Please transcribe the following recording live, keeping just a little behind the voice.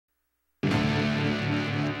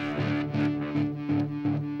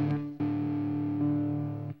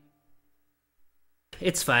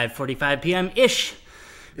It's 5:45 p.m.-ish,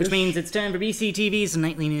 which means it's time for BCTV's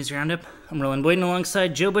Nightly News Roundup. I'm Roland Boyden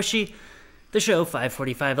alongside Joe Bushy. The show,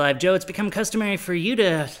 5:45 Live. Joe, it's become customary for you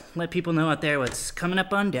to let people know out there what's coming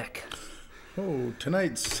up on deck. Oh,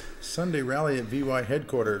 tonight's Sunday rally at VY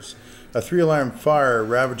headquarters. A 3-alarm fire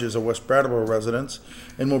ravages a West Brattleboro residence,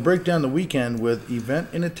 and we'll break down the weekend with Event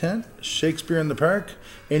in a Tent, Shakespeare in the Park,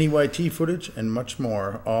 NEYT footage, and much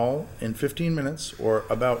more, all in 15 minutes, or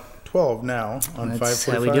about 12 now, on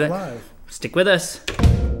 5:45 Live. Stick with us.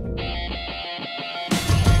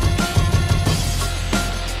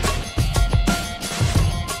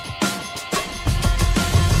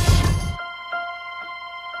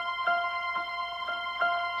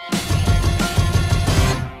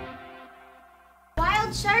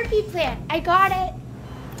 Sharpie plant. I got it.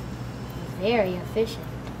 Very efficient.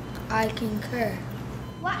 I concur.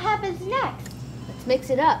 What happens next? Let's mix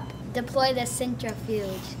it up. Deploy the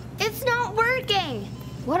centrifuge. It's not working.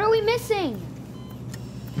 What are we missing?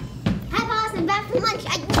 Hi, boss. I'm back from lunch.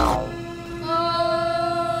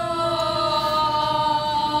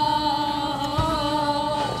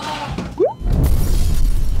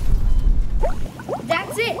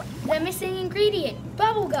 That's it. The missing ingredient.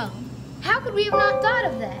 Bubblegum. How could we have not thought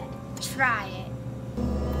of that? Try it.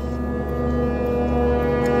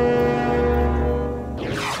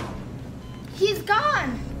 He's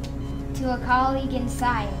gone. To a colleague in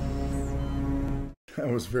science. That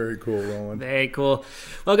was very cool, Roland. Very cool.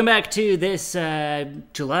 Welcome back to this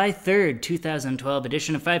July 3rd, 2012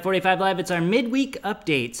 edition of 5:45 Live. It's our midweek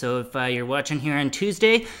update. So if you're watching here on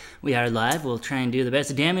Tuesday, we are live. We'll try and do the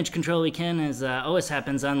best damage control we can, as always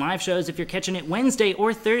happens on live shows. If you're catching it Wednesday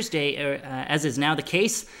or Thursday, as is now the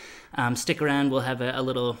case, stick around. We'll have a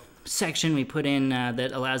little section we put in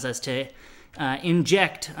that allows us to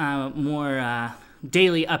inject more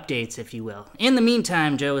daily updates, if you will. In the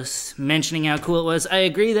meantime, Joe was mentioning how cool it was. I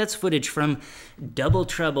agree, that's footage from Double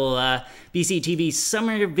Trouble, BCTV's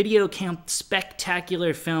summer video camp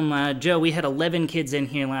spectacular film. Joe, we had 11 kids in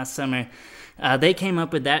here last summer. They came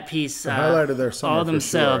up with that piece the highlight of their summer all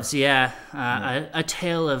themselves. Sure. Yeah, a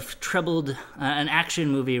tale of troubled, an action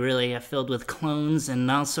movie really, filled with clones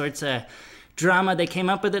and all sorts of drama. They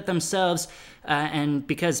came up with it themselves, and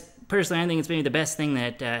because personally I think it's maybe the best thing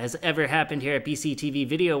that has ever happened here at BCTV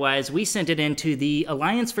video-wise, we sent it into the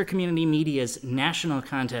Alliance for Community Media's national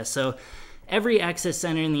contest. So every access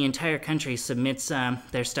center in the entire country submits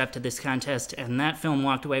their stuff to this contest, and that film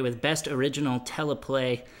walked away with Best Original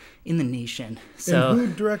Teleplay in the nation. So and who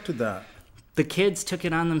directed that? The kids took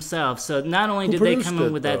it on themselves. So not only did they come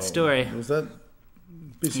up with that story. Was that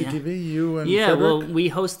BCTV, you and Yeah, Frederick? well, we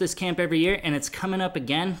host this camp every year, and it's coming up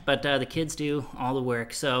again, but the kids do all the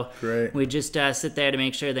work. So great. We just sit there to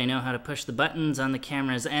make sure they know how to push the buttons on the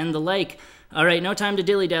cameras and the like. All right, no time to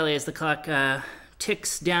dilly-dally as the clock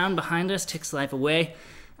ticks down behind us, ticks life away.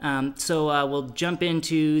 So we'll jump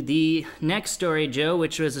into the next story, Joe,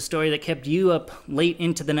 which was a story that kept you up late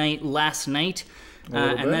into the night last night.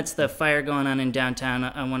 And that's the fire going on in downtown.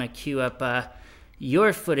 I want to cue up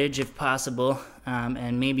your footage, if possible.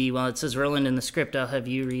 And maybe while it says Roland in the script, I'll have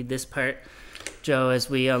you read this part, Joe, as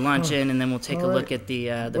we launch in, and then we'll take a look at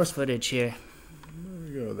the footage here. There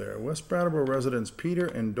we go there. West Brattleboro residents Peter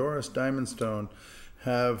and Doris Diamondstone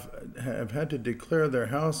have had to declare their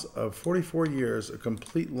house of 44 years a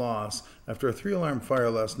complete loss after a 3-alarm fire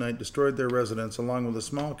last night destroyed their residence along with a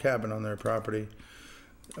small cabin on their property.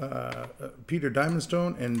 Peter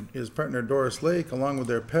Diamondstone and his partner Doris Lake, along with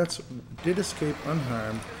their pets, did escape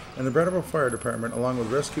unharmed, and the Brattleboro Fire Department, along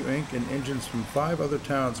with Rescue Inc. and engines from 5 other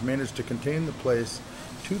towns, managed to contain the place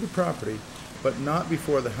to the property, but not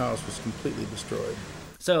before the house was completely destroyed.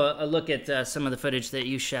 So a look at some of the footage that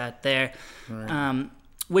you shot there, Right.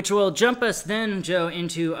 Which will jump us then, Joe,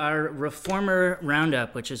 into our Reformer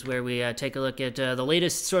Roundup, which is where we take a look at the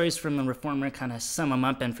latest stories from the Reformer, kind of sum them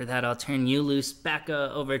up, and for that I'll turn you loose back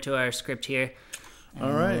over to our script here. And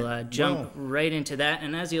all right. We'll jump right into that,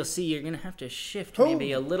 and as you'll see, you're going to have to shift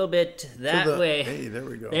maybe a little bit that way. Hey, there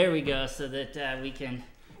we go. There we go, so that we can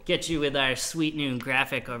get you with our sweet new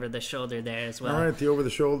graphic over the shoulder there as well. All right, the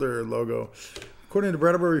over-the-shoulder logo. According to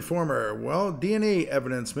Brattleboro Reformer, DNA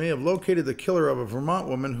evidence may have located the killer of a Vermont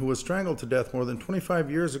woman who was strangled to death more than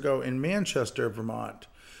 25 years ago in Manchester, Vermont.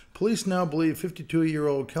 Police now believe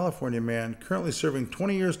 52-year-old California man, currently serving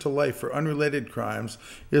 20 years to life for unrelated crimes,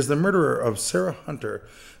 is the murderer of Sarah Hunter,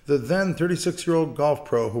 the then 36-year-old golf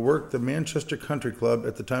pro who worked the Manchester Country Club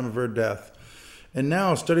at the time of her death. And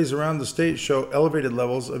now studies around the state show elevated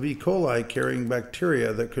levels of E. coli carrying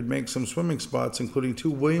bacteria that could make some swimming spots, including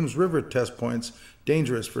 2 Williams River test points,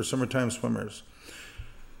 dangerous for summertime swimmers.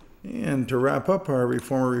 And to wrap up our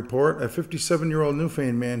Reformer report, a 57-year-old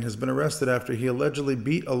Newfane man has been arrested after he allegedly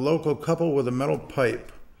beat a local couple with a metal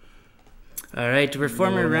pipe. All right,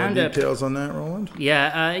 Reformer Roundup. Details on that, Roland?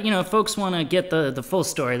 Yeah, if folks want to get the full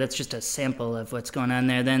story, that's just a sample of what's going on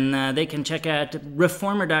there, then they can check out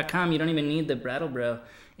reformer.com. You don't even need the Brattleboro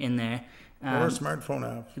in there. Or a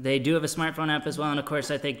smartphone app. They do have a smartphone app as well, and of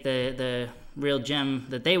course I think the real gem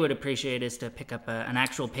that they would appreciate is to pick up an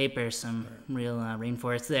actual paper, some real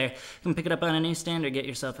rainforest there. You can pick it up on a newsstand or get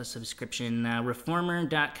yourself a subscription.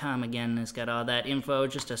 Reformer.com, again, has got all that info.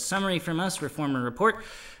 Just a summary from us, Reformer Report,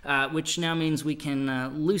 which now means we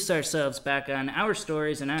can loose ourselves back on our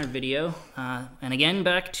stories and our video. And again,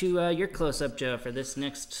 back to your close-up, Joe, for this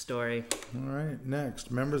next story. All right,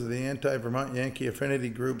 next. Members of the anti-Vermont Yankee affinity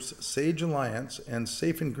groups Sage Alliance and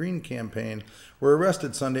Safe and Green campaign were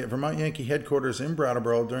arrested Sunday at Vermont Yankee headquarters in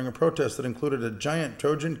Brattleboro during a protest that included a giant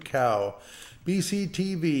Trojan cow.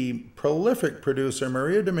 BCTV prolific producer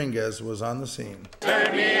Maria Dominguez was on the scene.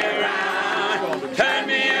 Turn me around, ain't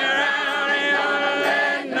gonna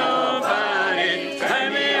let nobody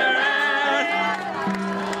turn me around.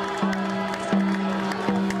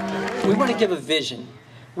 We want to give a vision.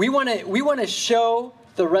 We want to show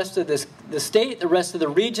the rest of the state, the rest of the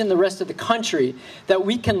region, the rest of the country that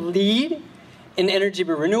we can lead in energy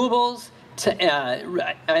renewables, to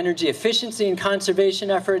energy efficiency and conservation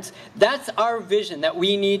efforts. That's our vision that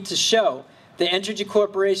we need to show the energy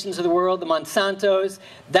corporations of the world, the Monsantos.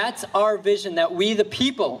 That's our vision that we, the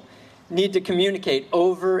people, need to communicate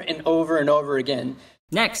over and over and over again.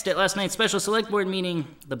 Next, at last night's special select board meeting,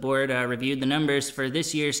 the board reviewed the numbers for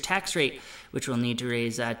this year's tax rate, which will need to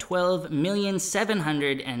raise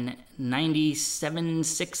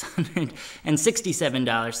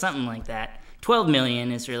 $12,797,667, something like that. 12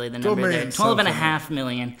 million is really the number there. 12.5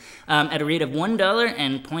 million at a rate of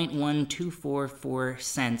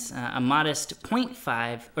 $1.0.1244, a modest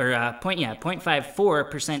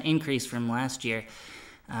 0.54% increase from last year.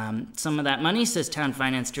 Some of that money, says Town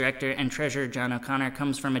Finance Director and Treasurer John O'Connor,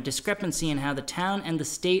 comes from a discrepancy in how the town and the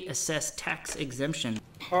state assess tax exemption.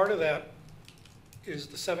 Part of that is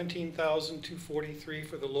the $17,243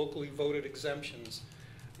 for the locally voted exemptions.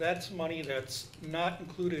 That's money that's not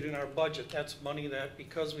included in our budget. That's money that,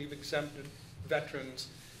 because we've exempted veterans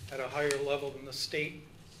at a higher level than the state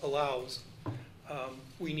allows,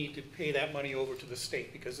 we need to pay that money over to the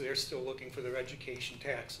state because they're still looking for their education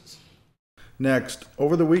taxes. Next,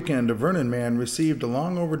 over the weekend, a Vernon man received a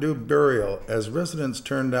long overdue burial as residents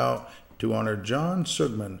turned out to honor John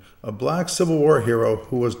Sugman, a black Civil War hero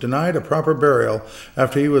who was denied a proper burial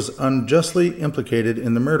after he was unjustly implicated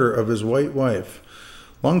in the murder of his white wife.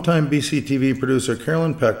 Longtime BCTV producer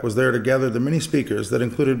Carolyn Peck was there to gather the many speakers that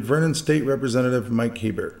included Vernon State Representative Mike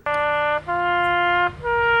Hebert.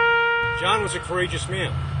 John was a courageous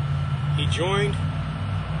man. He joined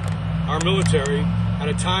our military at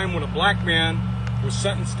a time when a black man was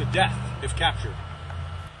sentenced to death if captured.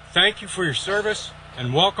 Thank you for your service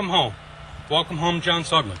and welcome home. Welcome home, John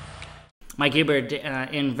Sugman. Mike Hebert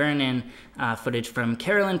in Vernon, footage from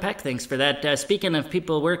Carolyn Peck. Thanks for that. Speaking of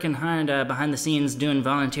people working hard behind the scenes doing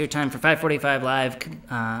volunteer time for 545 Live,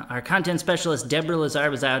 our content specialist Deborah Lazar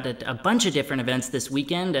was out at a bunch of different events this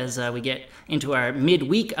weekend. As we get into our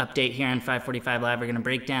midweek update here on 545 Live, we're going to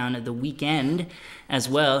break down the weekend as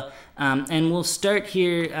well. And we'll start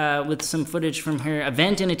here with some footage from her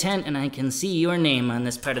event in a tent, and I can see your name on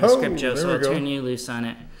this part of the script, Joe, so I'll turn you loose on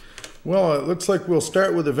it. Well, it looks like we'll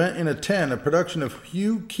start with Event in a Tent, a production of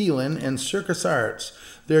Hugh Keelan and Circus Arts.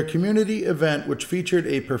 Their community event, which featured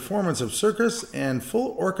a performance of circus and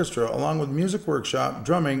full orchestra, along with music workshop,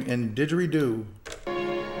 drumming, and didgeridoo.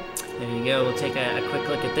 There you go. We'll take a quick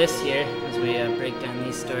look at this here as we break down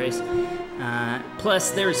these stories. Plus,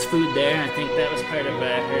 there's food there. I think that was part of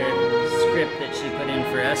her script that she put in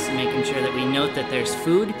for us, making sure that we note that there's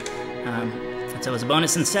food. So as a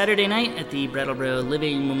bonus, on Saturday night at the Brattleboro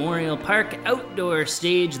Living Memorial Park outdoor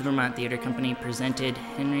stage, the Vermont Theatre Company presented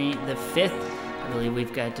Henry V. I believe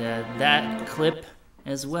we've got that clip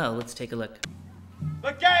as well. Let's take a look.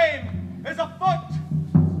 The game is afoot.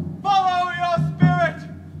 Follow your spirit,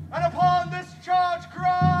 and upon this charge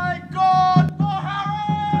cry, God for Harry!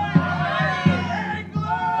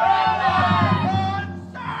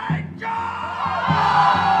 England! St.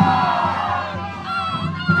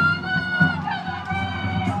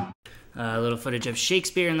 A little footage of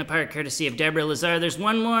Shakespeare in the park, courtesy of Deborah Lazar. There's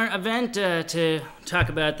one more event to talk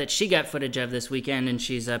about that she got footage of this weekend, and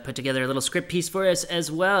she's put together a little script piece for us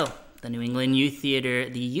as well. The New England Youth Theater,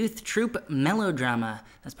 the Youth Troupe Melodrama,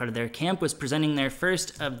 as part of their camp, was presenting their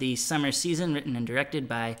first of the summer season, written and directed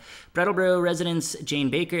by Brattleboro residents Jane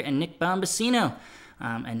Baker and Nick Bombasino.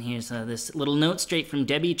 And here's this little note straight from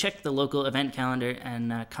Debbie. Check the local event calendar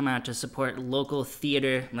and come out to support local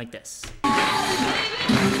theater like this.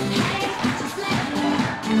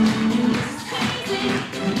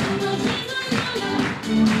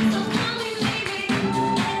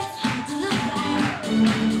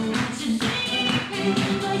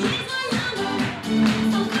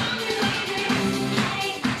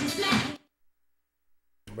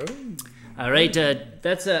 All right,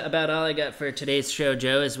 that's about all I got for today's show,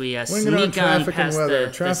 Joe, as we sneak on past the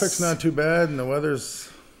traffic's not too bad, and the weather's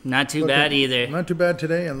not too bad either. Not too bad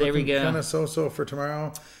today, and there looking kind of so-so for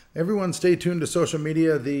tomorrow. Everyone stay tuned to social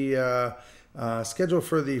media. The schedule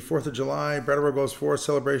for the 4th of July, Brattleboro Goes Forth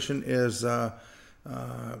celebration is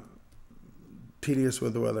tedious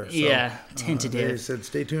with the weather. So, yeah, tentative. They said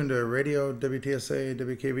stay tuned to radio, WTSA,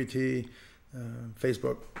 WKBT,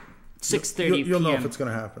 Facebook. 6:30 p.m. You'll know if it's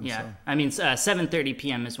going to happen. Yeah, so. I mean 7:30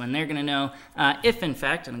 p.m. is when they're going to know if, in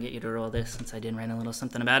fact, and I'll get you to roll this since I did write a little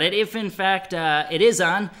something about it. If, in fact, it is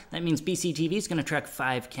on, that means BCTV is going to truck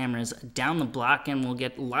 5 cameras down the block, and we'll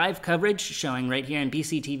get live coverage showing right here on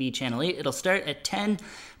BCTV Channel 8. It'll start at 10,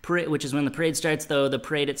 which is when the parade starts, though the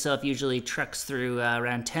parade itself usually trucks through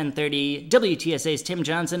around 10:30. WTSA's Tim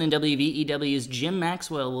Johnson and WVEW's Jim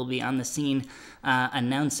Maxwell will be on the scene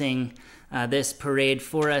announcing this parade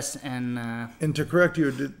for us. And to correct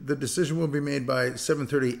you, the decision will be made by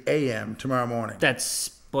 7:30 a.m. tomorrow morning.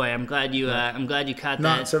 Boy, I'm glad you caught that.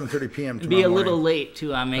 Not 7:30 p.m. It'd be a little late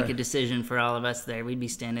to make a decision for all of us there. We'd be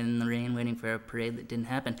standing in the rain waiting for a parade that didn't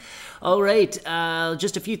happen. All right,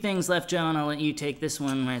 just a few things left, Joe, and I'll let you take this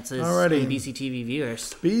one where it says BCTV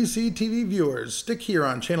viewers. BCTV viewers, stick here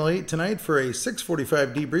on Channel 8 tonight for a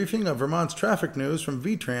 6:45 debriefing of Vermont's traffic news from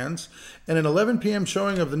VTrans and an 11 p.m.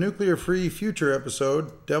 showing of the nuclear-free future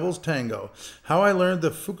episode, Devil's Tango, How I Learned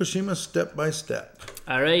the Fukushima Step by Step.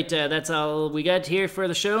 All right, that's all we got here for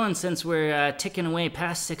the show, and since we're ticking away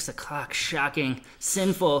past 6 o'clock, shocking,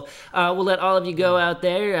 sinful, we'll let all of you go out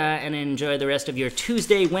there and enjoy the rest of your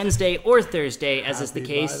Tuesday, Wednesday, or Thursday, as is the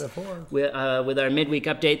case with our midweek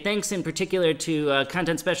update. Thanks in particular to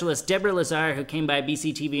content specialist Deborah Lazar, who came by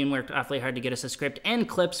BCTV and worked awfully hard to get us a script and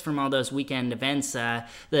clips from all those weekend events. The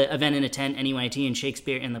event in a tent, NEYT, and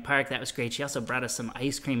Shakespeare in the Park, that was great. She also brought us some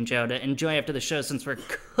ice cream, Joe, to enjoy after the show since we're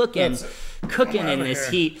cooking in this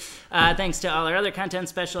heat. Thanks to all our other content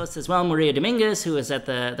specialists as well, Maria Dominguez, who was at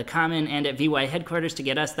the Common and at VY headquarters to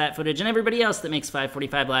get us that footage, and everybody else that makes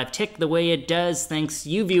 545 Live tick the way it does. Thanks,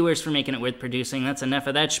 you viewers, for making it worth producing. That's enough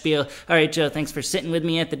of that spiel. All right, Joe, thanks for sitting with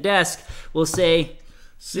me at the desk. We'll say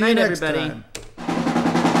see you next everybody. Time.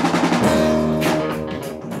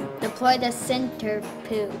 Deploy the centrifuge.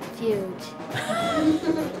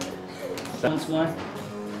 Once more.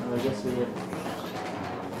 Oh, I guess we have.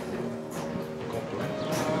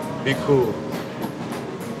 Be cool.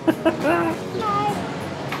 Alright,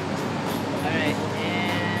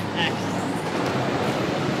 and action.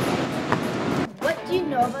 What do you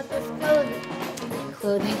know about this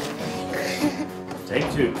clothing? Take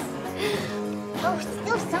 2. Oh,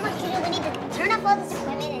 still so much to do. We need to turn off all this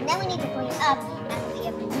equipment, and then we need to put it up after we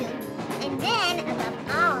have the do. And then,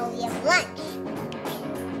 above all, we have lunch.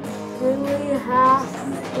 Then we have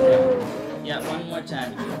to... Yeah, one more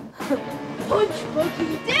time. Punch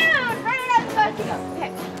Bucky down! Right it up, Bucky!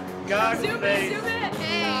 Okay. Zoom in!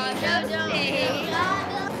 Hey, don't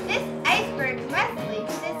This iceberg must lead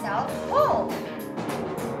to the South Pole.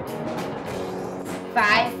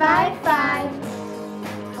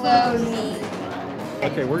 555. Close me.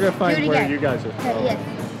 Okay, we're gonna find where you guys are from. Yes.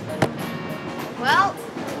 Well,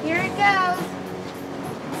 here it goes.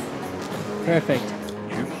 Perfect.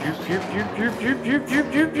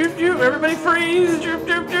 Everybody freeze!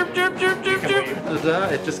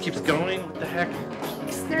 It just keeps going. What the heck?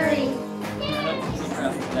 3.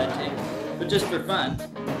 But just for fun.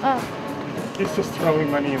 Oh. He's just throwing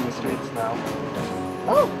money in the streets now.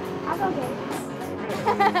 Oh, I'll go get it.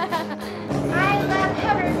 I love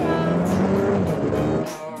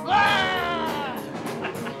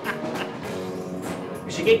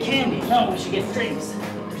We should get candy. No, we should get drinks.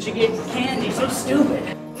 We should get candy. So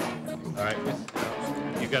stupid. All right,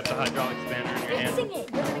 you got the hydraulic expander in your hand. Fixing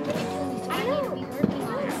it. We're gonna get it to these. I know. Be working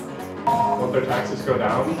on it. Won't their taxes go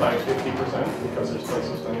down by 50% because there's twice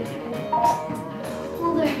as many people?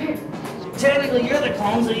 Well, there. Technically, you're the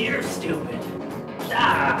clone, so you're stupid.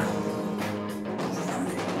 Ah.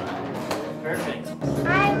 Perfect.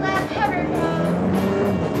 I love hoverboards.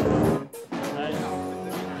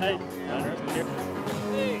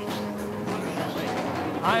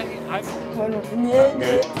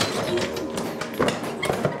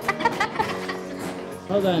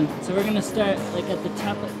 Hold on. So we're gonna start like at the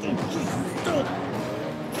top of.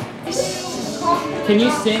 Can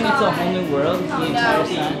you sing It's a Whole New World the entire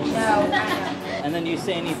song? No. And then do you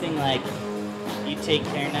say anything like, you take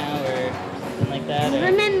care now, or something like that? Or?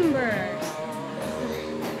 Remember.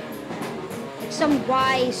 Some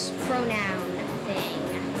wise pronoun thing.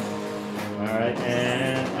 All right,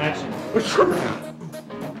 and action.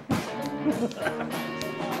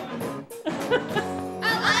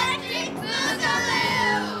 Electric Boogaloo!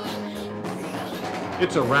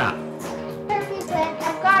 It's a wrap. Perfect plan.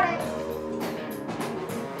 I've got it.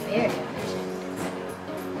 Very efficient.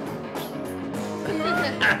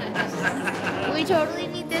 We totally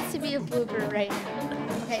need this to be a blooper right now.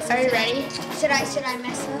 Okay, so Are you ready? Should I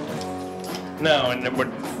mess up? No,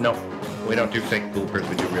 we don't do fake bloopers.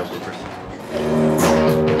 We do real bloopers.